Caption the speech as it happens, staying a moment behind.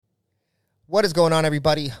What is going on,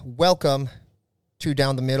 everybody? Welcome to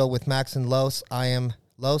Down the Middle with Max and Los. I am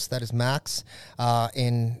Los, that is Max.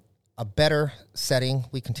 In a better setting,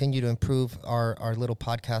 we continue to improve our little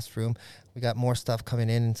podcast room. We got more stuff coming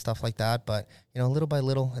in and stuff like that, but little by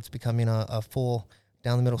little, it's becoming a full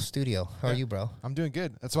Down the Middle studio. How are you, bro? I'm doing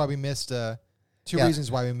good. That's why we missed two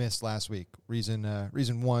reasons why we missed last week.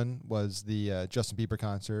 Reason one was the Justin Bieber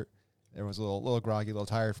concert. Everyone's a little groggy, a little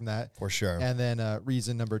tired from that. For sure. And then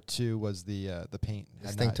reason number two was the paint.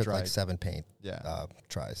 This thing took like 7 paint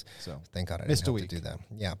tries. So thank God I missed didn't have to do that.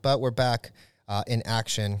 Yeah, but we're back in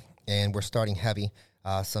action, and we're starting heavy.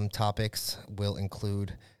 Some topics will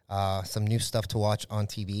include some new stuff to watch on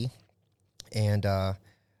TV, and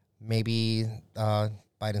maybe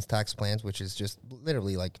Biden's tax plans, which is just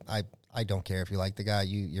literally like, I don't care if you like the guy.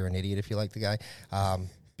 You're an idiot if you like the guy.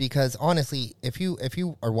 Because honestly, if you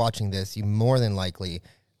are watching this, you more than likely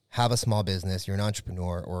have a small business, you're an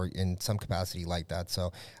entrepreneur, or in some capacity like that.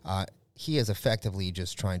 So he is effectively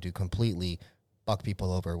just trying to completely buck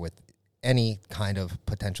people over with any kind of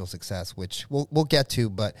potential success, which we'll get to.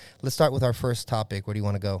 But let's start with our first topic. Where do you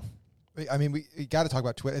want to go? I mean, we got to talk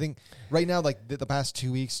about Twitter. I think right now, like the past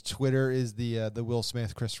 2 weeks, Twitter is the Will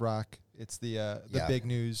Smith, Chris Rock. It's the big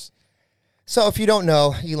news. So if you don't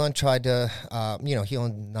know, Elon tried to, he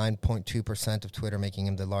owned 9.2% of Twitter, making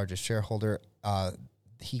him the largest shareholder.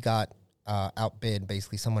 He got outbid.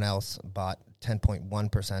 Basically, someone else bought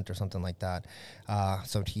 10.1% or something like that.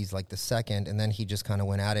 So he's like the second. And then he just kind of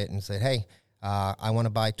went at it and said, hey, I want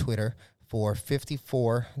to buy Twitter for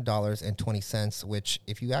 $54.20, which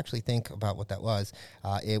if you actually think about what that was,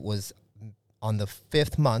 it was on the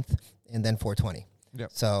 5th month and then $4.20. Yep.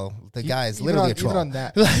 So the guy is literally a troll. Even on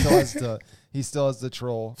that, he still has the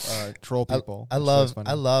troll people. I love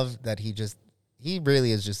that he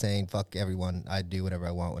really is just saying, fuck everyone. I do whatever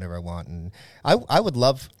I want, whenever I want. And I would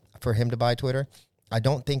love for him to buy Twitter. I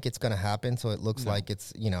don't think it's going to happen. So it looks like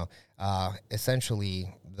it's,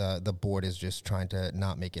 essentially the board is just trying to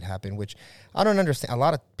not make it happen, which I don't understand. A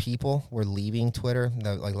lot of people were leaving Twitter.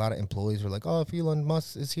 Like a lot of employees were like, oh, if Elon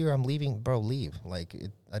Musk is here, I'm leaving. Bro, leave.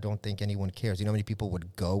 I don't think anyone cares. You know how many people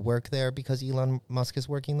would go work there because Elon Musk is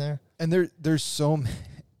working there? And there's so many,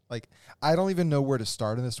 I don't even know where to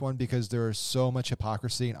start on this one because there is so much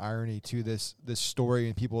hypocrisy and irony to this story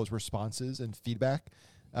and people's responses and feedback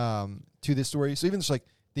to this story. So even just like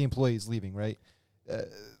the employees leaving, right?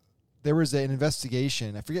 There was an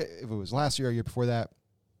investigation, I forget if it was last year or year before that,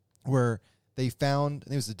 where they found, I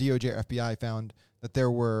think it was the DOJ or FBI found that there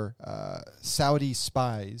were Saudi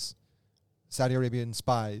Arabian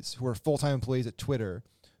spies who were full-time employees at Twitter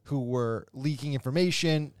who were leaking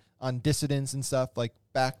information on dissidents and stuff like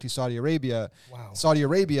back to Saudi Arabia. Wow. Saudi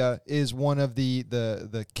Arabia is one of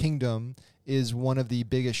the kingdom is one of the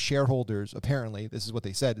biggest shareholders, apparently. This is what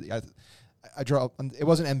they said. It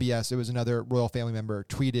wasn't MBS. It was another royal family member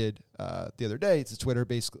tweeted the other day. It's Twitter,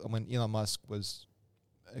 basically, when Elon Musk was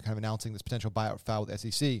kind of announcing this potential buyout file with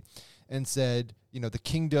SEC, and said, the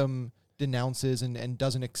kingdom denounces and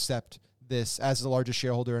doesn't accept this. As the largest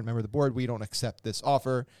shareholder and member of the board, we don't accept this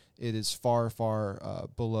offer. It is far, far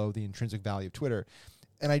below the intrinsic value of Twitter.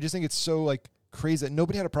 And I just think it's so crazy that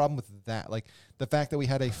nobody had a problem with that. Like the fact that we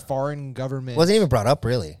had a foreign government Wasn't even brought up,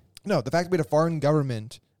 really. No, the fact that we had a foreign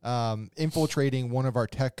government infiltrating one of our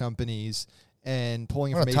tech companies and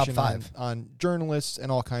pulling information on journalists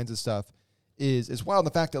and all kinds of stuff is wild.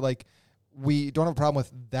 The fact that we don't have a problem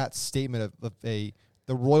with that statement of the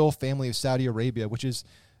royal family of Saudi Arabia, which is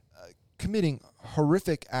committing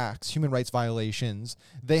horrific acts, human rights violations.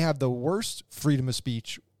 They have the worst freedom of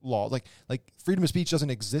speech law. Like freedom of speech doesn't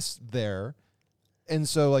exist there. And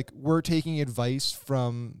so we're taking advice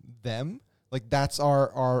from them. That's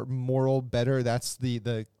our moral better. That's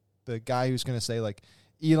the guy who's going to say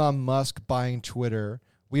Elon Musk buying Twitter.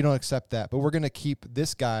 We don't accept that, but we're going to keep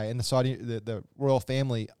this guy and the royal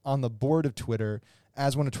family on the board of Twitter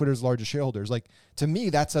as one of Twitter's largest shareholders. To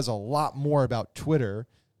me, that says a lot more about Twitter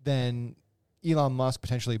than Elon Musk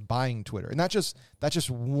potentially buying Twitter. And that's just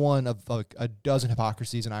one of a dozen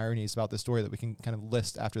hypocrisies and ironies about this story that we can kind of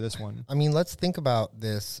list after this one. I mean, let's think about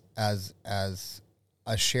this as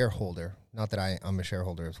a shareholder. Not that I'm a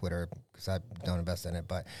shareholder of Twitter because I don't invest in it,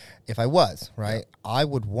 but if I was, right, I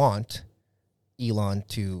would want Elon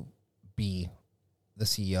to be the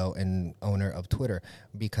CEO and owner of Twitter,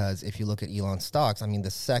 because if you look at Elon's stocks, I mean, the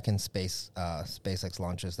second SpaceX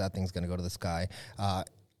launches, that thing's going to go to the sky.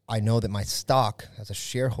 I know that my stock as a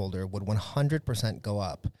shareholder would 100% go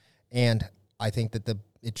up. And I think that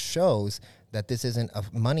it shows that this isn't a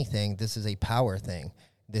money thing. This is a power thing.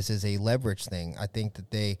 This is a leverage thing. I think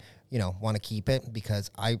that they, want to keep it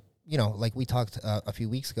because like we talked a few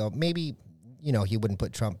weeks ago, maybe he wouldn't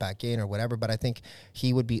put Trump back in or whatever, but I think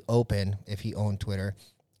he would be open if he owned Twitter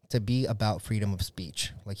to be about freedom of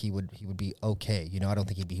speech. Like he would be okay. I don't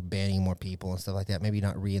think he'd be banning more people and stuff like that. Maybe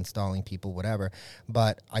not reinstalling people, whatever.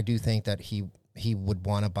 But I do think that he would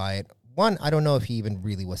want to buy it. One, I don't know if he even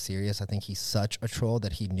really was serious. I think he's such a troll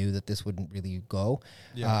that he knew that this wouldn't really go.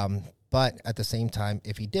 Yeah. But at the same time,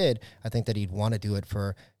 if he did, I think that he'd want to do it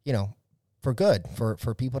for, for good,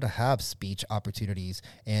 for people to have speech opportunities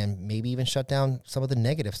and maybe even shut down some of the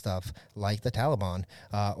negative stuff like the Taliban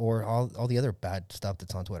or all the other bad stuff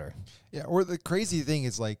that's on Twitter. Yeah, or the crazy thing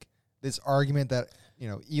is like this argument that,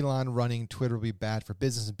 Elon running Twitter will be bad for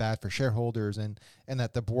business and bad for shareholders and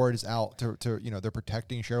that the board is out to they're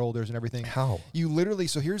protecting shareholders and everything. How? You literally,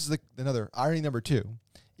 so here's another irony number 2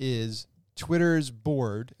 is Twitter's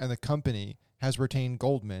board and the company has retained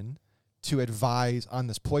Goldman to advise on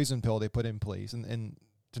this poison pill they put in place and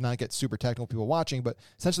to not get super technical people watching, but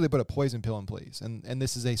essentially they put a poison pill in place. And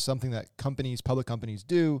this is something that public companies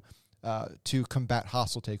do to combat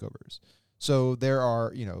hostile takeovers. So there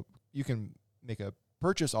are, you can make a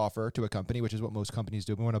purchase offer to a company, which is what most companies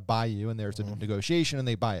do. We want to buy you, and there's a negotiation, and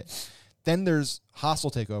they buy it. Then there's hostile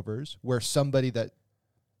takeovers where somebody that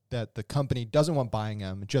the company doesn't want buying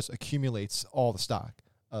them just accumulates all the stock,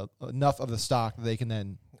 enough of the stock that they can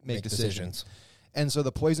then make decisions. And so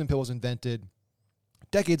the poison pill was invented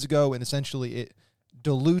decades ago, and essentially it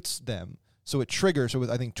dilutes them. So it triggers. So with,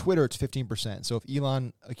 I think, Twitter, it's 15%. So if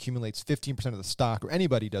Elon accumulates 15% of the stock, or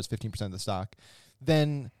anybody does 15% of the stock,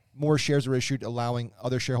 then more shares are issued, allowing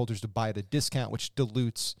other shareholders to buy at a discount, which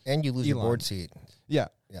dilutes and you lose Elon. Your board seat. Yeah.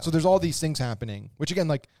 So there's all these things happening, which again,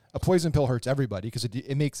 like a poison pill hurts everybody because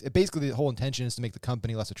it basically the whole intention is to make the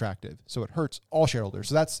company less attractive. So it hurts all shareholders.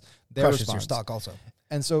 So that's their Crushes response. Your stock also.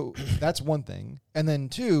 And so that's one thing. And then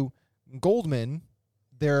 2, Goldman,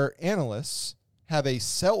 their analysts have a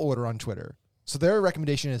sell order on Twitter. So their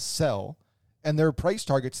recommendation is sell, and their price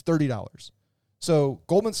target's $30. So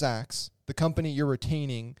Goldman Sachs, the company you're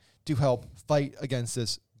retaining to help fight against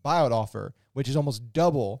this buyout offer, which is almost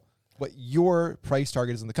double what your price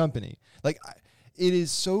target is in the company. Like, it is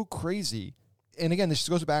so crazy. And again, this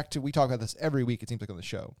goes back to, we talk about this every week, it seems like, on the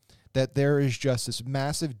show, that there is just this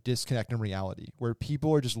massive disconnect in reality where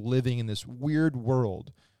people are just living in this weird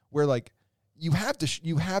world where, like, you have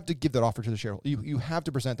to give that offer to the shareholder. You have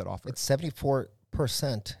to present that offer. It's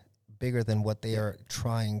 74% bigger than what they are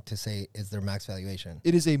trying to say is their max valuation.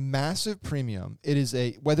 It is a massive premium. It is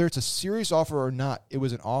whether it's a serious offer or not, it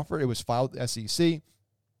was an offer. It was filed with SEC.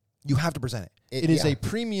 You have to present it. It is a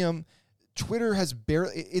premium. Twitter has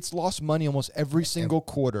it's lost money almost every single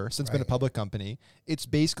quarter since it's been a public company. It's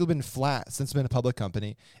basically been flat since it's been a public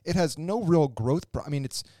company. It has no real growth.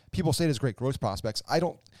 People say it has great growth prospects.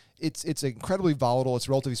 It's incredibly volatile. It's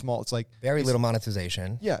relatively small. It's like very little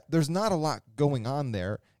monetization. Yeah, there's not a lot going on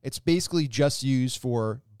there. It's basically just used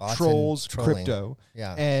for bots, trolls, crypto,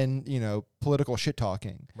 and political shit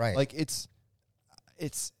talking. Right. Like it's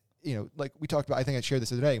like we talked about. I think I shared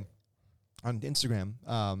this the other day on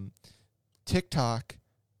Instagram. TikTok,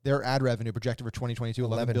 their ad revenue projected for 2022,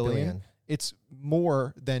 11 billion. It's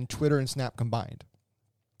more than Twitter and Snap combined.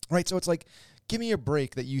 Right? So it's like, give me a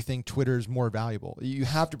break that you think Twitter is more valuable. You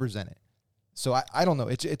have to present it. So I don't know.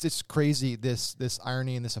 It's crazy, this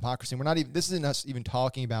irony and this hypocrisy. This isn't us even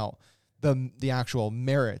talking about the actual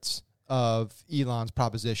merits of Elon's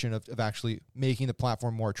proposition of actually making the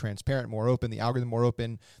platform more transparent, more open, the algorithm more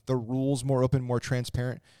open, the rules more open, more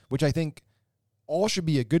transparent, which I think all should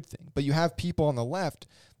be a good thing. But you have people on the left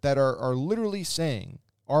that are literally saying,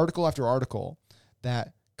 article after article,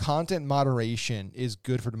 that content moderation is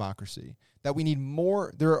good for democracy, that we need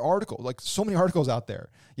more. There are articles, like so many articles out there.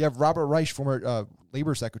 You have Robert Reich, former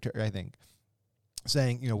labor secretary, I think,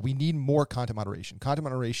 saying, we need more content moderation. Content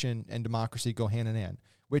moderation and democracy go hand in hand,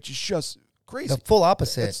 which is just crazy. The full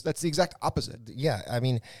opposite. That's the exact opposite. Yeah. I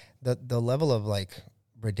mean, the level of like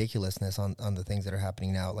ridiculousness on the things that are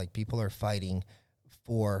happening now, like people are fighting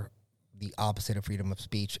for the opposite of freedom of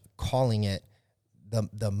speech, calling it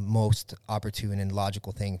the most opportune and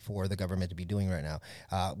logical thing for the government to be doing right now,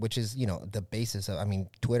 which is, the basis of,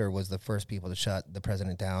 Twitter was the first people to shut the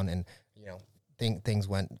president down, and, things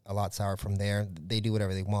went a lot sour from there. They do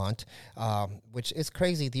whatever they want, which is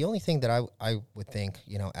crazy. The only thing that I would think,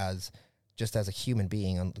 as a human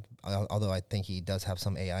being, although I think he does have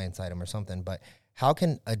some AI inside him or something, but how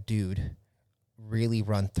can a dude really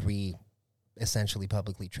run 3 essentially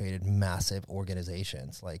publicly traded massive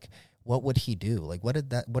organizations? Like, what would he do? Like, what is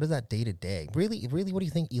that day to day? Really, what do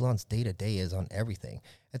you think Elon's day to day is on everything?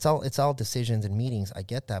 It's all decisions and meetings. I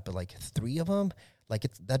get that, but like 3 of them, like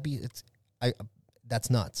that's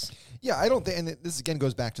nuts. Yeah, I don't think, and this again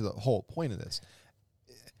goes back to the whole point of this.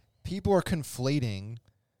 People are conflating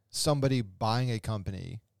somebody buying a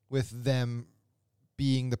company with them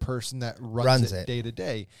being the person that runs it day to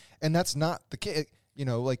day. And that's not the case. You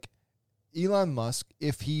know, like Elon Musk,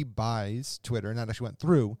 if he buys Twitter and that actually went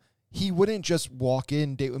through, he wouldn't just walk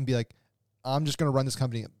in and be like, I'm just going to run this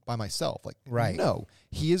company by myself. Like, right. No,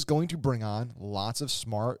 he is going to bring on lots of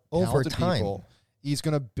smart, over talented time. people. He's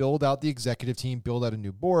going to build out the executive team, build out a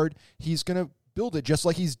new board. He's going to build it just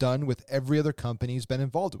like he's done with every other company he's been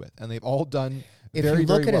involved with. And they've all done if very, you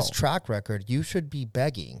look very at well. his track record, you should be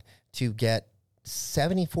begging to get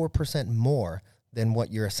 74% more than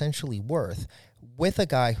what you're essentially worth with a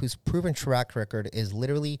guy whose proven track record is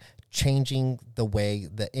literally changing the way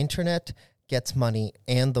the internet gets money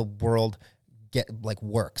and the world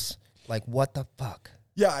works. Like, what the fuck?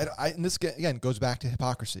 Yeah, and this again goes back to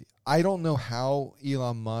hypocrisy. I don't know how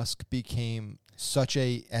Elon Musk became such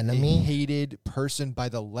a hated person by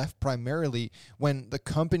the left primarily when the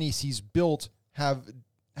companies he's built have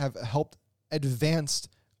helped advance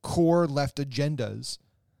core left agendas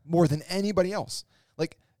more than anybody else.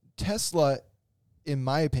 Like Tesla, in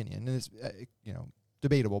my opinion, and it's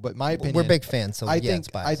debatable, but my opinion, we're big fans. So I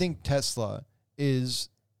think Tesla is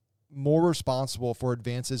more responsible for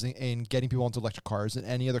advances in getting people into electric cars than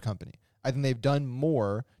any other company. I think they've done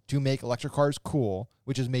more to make electric cars cool,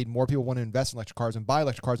 which has made more people want to invest in electric cars and buy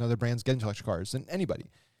electric cars and other brands get into electric cars than anybody.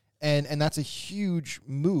 And that's a huge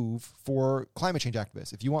move for climate change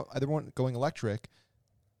activists. If you want everyone going electric,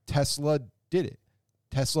 Tesla did it.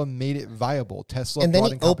 Tesla made it viable. Tesla and then brought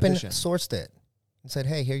he in competition. open sourced it and said,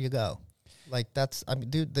 "Hey, here you go." Like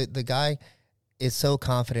dude, the guy is so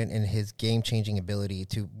confident in his game-changing ability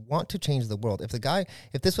to want to change the world.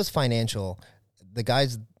 If this was financial, the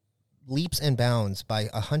guy's leaps and bounds by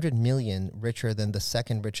 100 million richer than the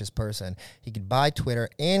second richest person. He could buy Twitter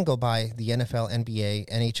and go buy the NFL, NBA,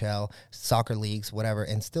 NHL, soccer leagues, whatever,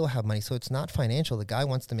 and still have money. So it's not financial. The guy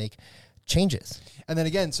wants to make changes. And then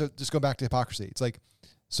again, so just go back to hypocrisy. It's like,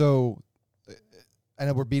 so I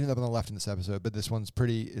know we're beating up on the left in this episode, but this one's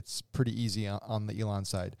pretty easy on the Elon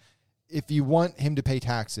side. If you want him to pay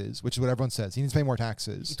taxes, which is what everyone says, he needs to pay more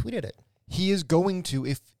taxes. He tweeted it. He is going to,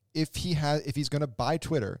 if he's going to buy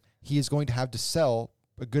Twitter, he is going to have to sell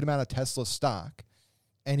a good amount of Tesla stock,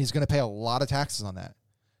 and he's going to pay a lot of taxes on that.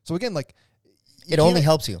 So again, like, it only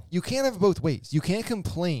helps you. You can't have both ways. You can't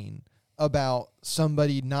complain about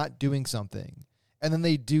somebody not doing something, and then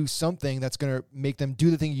they do something that's going to make them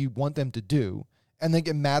do the thing you want them to do, and then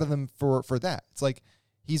get mad at them for that. It's like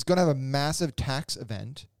he's going to have a massive tax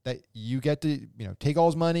event that you get to take all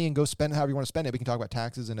his money and go spend it however you want to spend it. We can talk about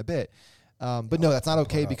taxes in a bit. But no, that's not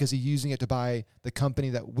okay because he's using it to buy the company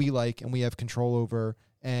that we like and we have control over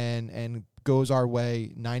and goes our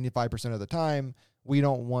way 95% of the time. We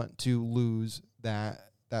don't want to lose that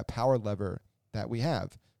power lever that we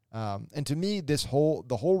have. And to me, the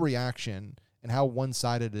whole reaction and how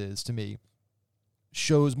one-sided it is to me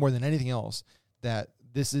shows more than anything else that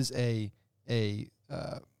this is a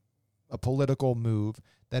political move,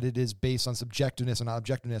 that it is based on subjectiveness and not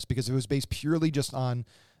objectiveness, because if it was based purely just on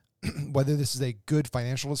whether this is a good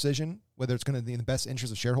financial decision, whether it's going to be in the best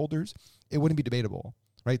interest of shareholders, it wouldn't be debatable,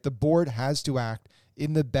 right? The board has to act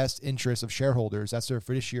in the best interest of shareholders. That's their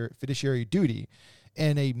fiduciary duty.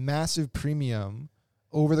 And a massive premium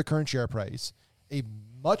over the current share price, a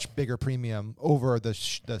much bigger premium over the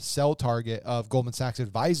sell target of Goldman Sachs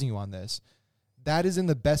advising you on this, that is in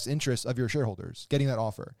the best interest of your shareholders, getting that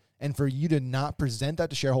offer. And for you to not present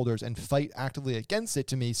that to shareholders and fight actively against it,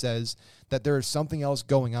 to me, says that there is something else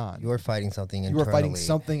going on. You're fighting something internally. You are fighting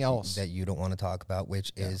something else that you don't want to talk about,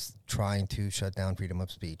 which is trying to shut down freedom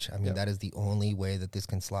of speech. I mean, that is the only way that this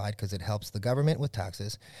can slide, because it helps the government with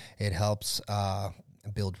taxes. It helps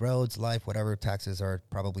build roads, life, whatever taxes are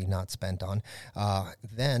probably not spent on.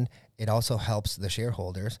 Then it also helps the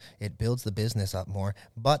shareholders. It builds the business up more.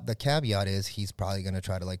 But the caveat is he's probably going to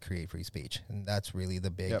try to create free speech. And that's really the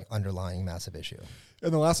big underlying massive issue.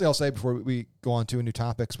 And the last thing I'll say before we go on to new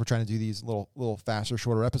topics, we're trying to do these little faster,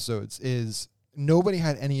 shorter episodes, is nobody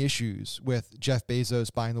had any issues with Jeff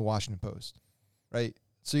Bezos buying the Washington Post, right?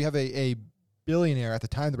 So you have a billionaire, at the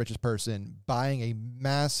time the richest person, buying a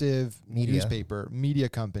massive newspaper, media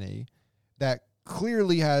company that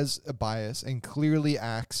clearly has a bias and clearly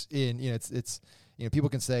acts in, it's people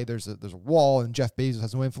can say there's a wall and Jeff Bezos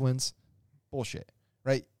has no influence. Bullshit,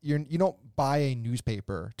 right? You don't buy a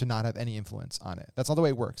newspaper to not have any influence on it. That's not the way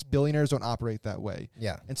it works. Billionaires don't operate that way.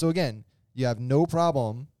 Yeah. And so again, you have no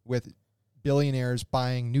problem with billionaires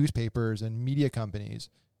buying newspapers and media companies,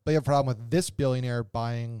 but you have a problem with this billionaire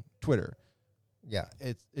buying Twitter. Yeah.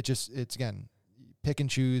 It's again, pick and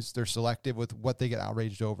choose. They're selective with what they get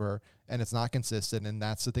outraged over, and it's not consistent. And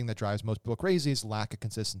that's the thing that drives most people crazy is lack of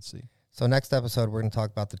consistency. So next episode, we're going to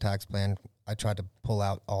talk about the tax plan. I tried to pull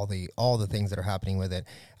out all the things that are happening with it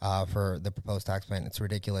for the proposed tax plan. It's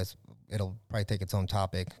ridiculous. It'll probably take its own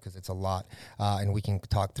topic because it's a lot, and we can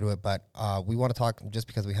talk through it. But we want to talk just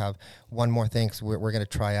because we have one more thing. So we're going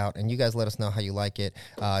to try out, and you guys let us know how you like it.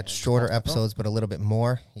 Shorter episodes, but a little bit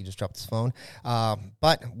more. He just dropped his phone.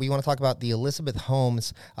 But we want to talk about the Elizabeth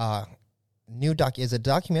Holmes new doc. Is it a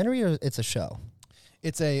documentary or it's a show?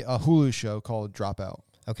 It's a Hulu show called Dropout.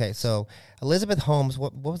 Okay, so Elizabeth Holmes,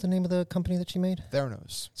 what was the name of the company that she made?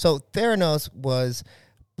 Theranos. So Theranos was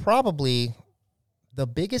probably the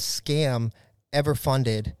biggest scam ever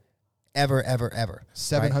funded, ever.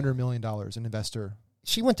 $700 million, an investor.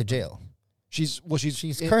 She went to jail. She's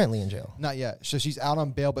currently in jail. Not yet. So she's out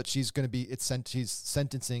on bail, but she's going to be. She's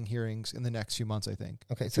sentencing hearings in the next few months, I think.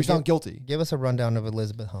 Okay, so she's found guilty. Give us a rundown of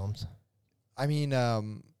Elizabeth Holmes. I mean,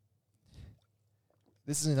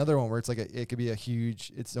 this is another one where it's like it could be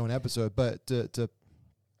its own episode, but to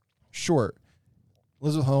short,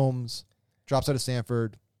 Elizabeth Holmes drops out of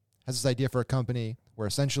Stanford, has this idea for a company where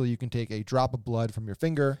essentially you can take a drop of blood from your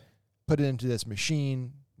finger, put it into this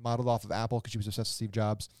machine modeled off of Apple because she was obsessed with Steve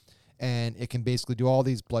Jobs, and it can basically do all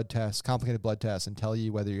these blood tests, complicated blood tests, and tell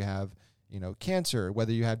you whether you have, cancer,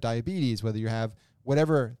 whether you have diabetes, whether you have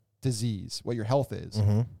whatever disease, what your health is.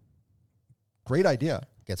 Mm-hmm. Great idea.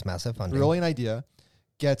 Gets massive funding. Brilliant idea.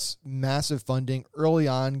 Gets massive funding early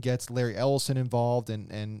on, gets Larry Ellison involved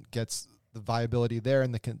and gets the viability there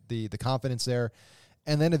and the confidence there.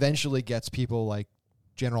 And then eventually gets people like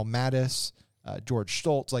General Mattis, George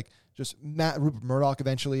Stoltz, like just Rupert Murdoch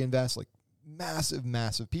eventually invests, like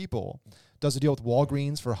massive people. Does a deal with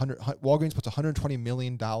Walgreens for Walgreens puts $120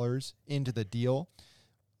 million into the deal.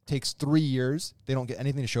 Takes 3 years. They don't get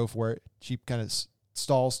anything to show for it. She kind of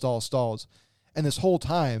stalls. And this whole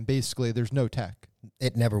time, basically, there's no tech.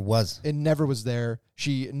 It never was. It never was there.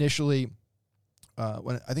 She initially,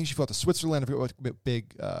 when I think she flew out to Switzerland, I forget what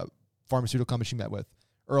big pharmaceutical company she met with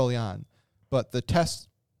early on. But the test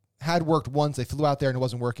had worked once. They flew out there and it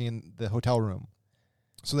wasn't working in the hotel room.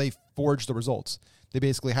 So they forged the results. They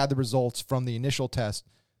basically had the results from the initial test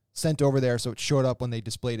sent over there so it showed up when they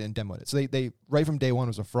displayed it and demoed it. So they right from day one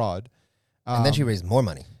was a fraud. And then she raised more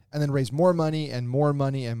money. And then raised more money and more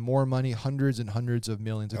money and more money, hundreds and hundreds of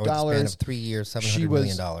millions of dollars. In the span of 3 years, $700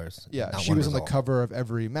 million. Yeah, she was on the cover of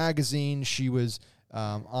every magazine. She was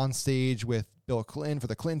on stage with Bill Clinton for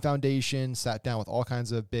the Clinton Foundation, sat down with all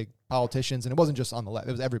kinds of big politicians. And it wasn't just on the left.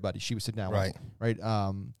 It was everybody she was sitting down with. Right.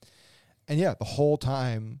 And yeah, the whole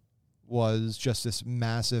time was just this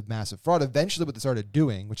massive fraud. Eventually what they started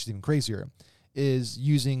doing, which is even crazier, is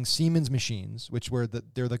using Siemens machines, which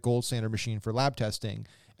they're the gold standard machine for lab testing,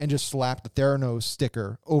 and just slap the Theranos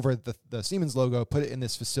sticker over the Siemens logo, put it in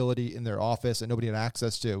this facility in their office that nobody had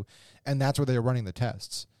access to, and that's where they were running the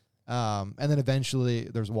tests. And then eventually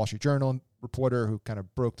there was a Wall Street Journal reporter who kind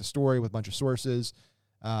of broke the story with a bunch of sources.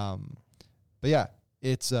 But yeah,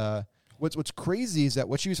 it's what's crazy is that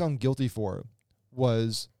what she was found guilty for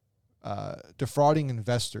was defrauding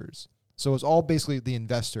investors. So it was all basically the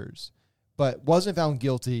investors, but wasn't found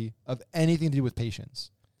guilty of anything to do with patients,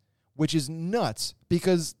 which is nuts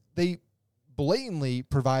because they blatantly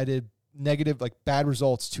provided negative, like bad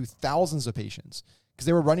results to thousands of patients because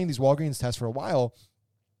they were running these Walgreens tests for a while.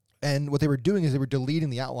 And what they were doing is they were deleting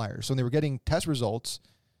the outliers. So when they were getting test results,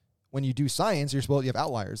 when you do science, you have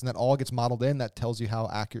outliers and that all gets modeled in. That tells you how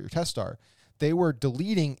accurate your tests are. They were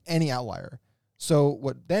deleting any outlier. So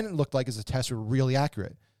what then it looked like is the tests were really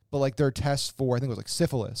accurate, but like their tests for, I think it was like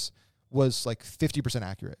syphilis was like 50%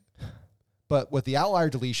 accurate. But with the outlier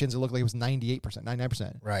deletions, it looked like it was 98%,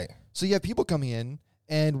 99%. Right. So you have people coming in,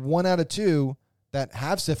 and 1 out of 2 that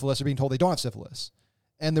have syphilis are being told they don't have syphilis.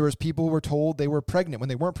 And there was people who were told they were pregnant when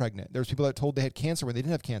they weren't pregnant. There was people that were told they had cancer when they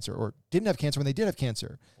didn't have cancer, or didn't have cancer when they did have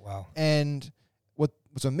cancer. Wow. And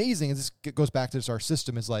what's amazing is this goes back to this, our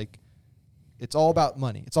system is like, it's all about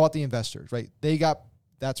money. It's all about the investors, right?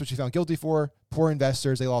 That's what she found guilty for. Poor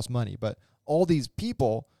investors, they lost money. But all these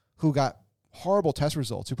people who got horrible test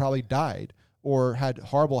results, who probably died or had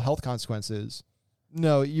horrible health consequences,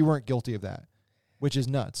 no, you weren't guilty of that, which is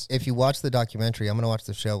nuts. If you watch the documentary, I'm going to watch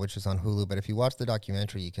the show, which is on Hulu, but if you watch the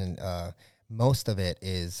documentary, you can, most of it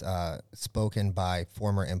is spoken by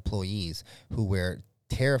former employees who were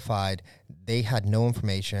terrified. They had no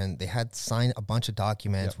information. They had signed a bunch of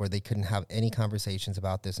documents where they couldn't have any conversations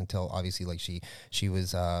about this until obviously like she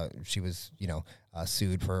was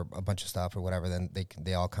sued for a bunch of stuff or whatever. Then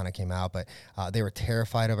they all kind of came out, but they were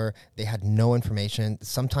terrified of her. They had no information.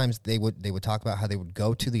 Sometimes they would talk about how they would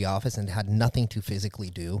go to the office and had nothing to physically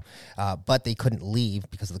do, but they couldn't leave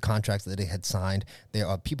because of the contracts that they had signed.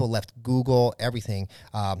 People left Google, everything,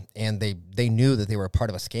 and they knew that they were a part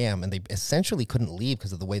of a scam, and they essentially couldn't leave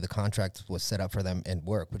because of the way the contract was set up for them and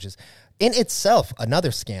work, which is in itself another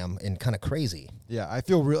scam and kind of crazy. Yeah, I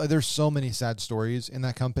feel there's so many sad stories in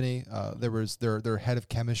that company. There was their head of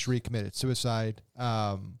chemistry committed suicide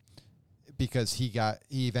because he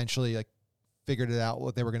eventually like figured it out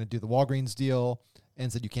what they were going to do the Walgreens deal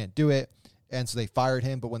and said you can't do it, and so they fired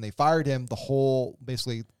him. But when they fired him, the whole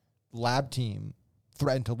basically lab team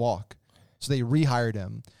threatened to walk, so they rehired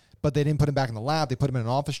him, but they didn't put him back in the lab. They put him in an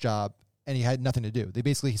office job, and he had nothing to do.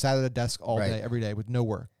 He sat at a desk all day, every day with no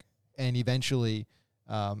work, and eventually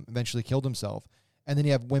killed himself. And then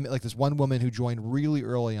you have women like this one woman who joined really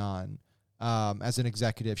early on as an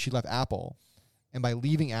executive. She left Apple, and by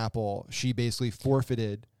leaving Apple, she basically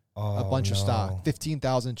forfeited a bunch of stock,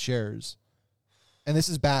 15,000 shares. And this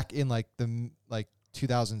is back in like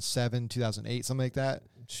 2007, 2008, something like that.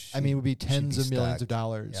 It would be tens of millions of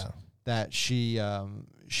dollars that she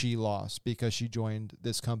lost because she joined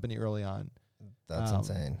this company early on. That's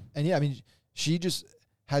insane. And she just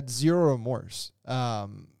had zero remorse.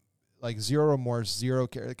 Zero remorse, zero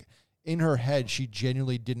care. Like, in her head, she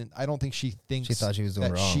genuinely didn't. I don't think she thinks she thought she was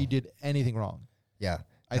doing wrong. She did anything wrong. Yeah.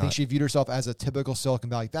 I think she viewed herself as a typical Silicon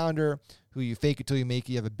Valley founder who you fake it till you make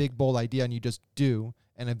it. You have a big, bold idea and you just do,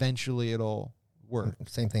 and eventually it'll work.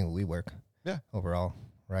 Same thing with WeWork. Yeah. Overall,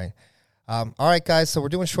 right. All right, guys. So we're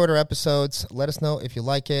doing shorter episodes. Let us know if you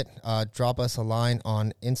like it. Drop us a line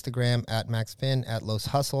on Instagram at MaxFin, at Los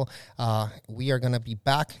Hustle. We are going to be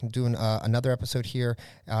back doing another episode here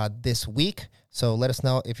this week. So let us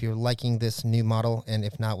know if you're liking this new model. And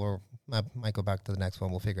if not, I might go back to the next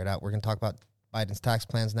one. We'll figure it out. We're going to talk about Biden's tax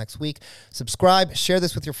plans next week. Subscribe, share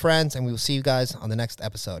this with your friends, and we will see you guys on the next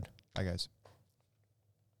episode. Bye, guys.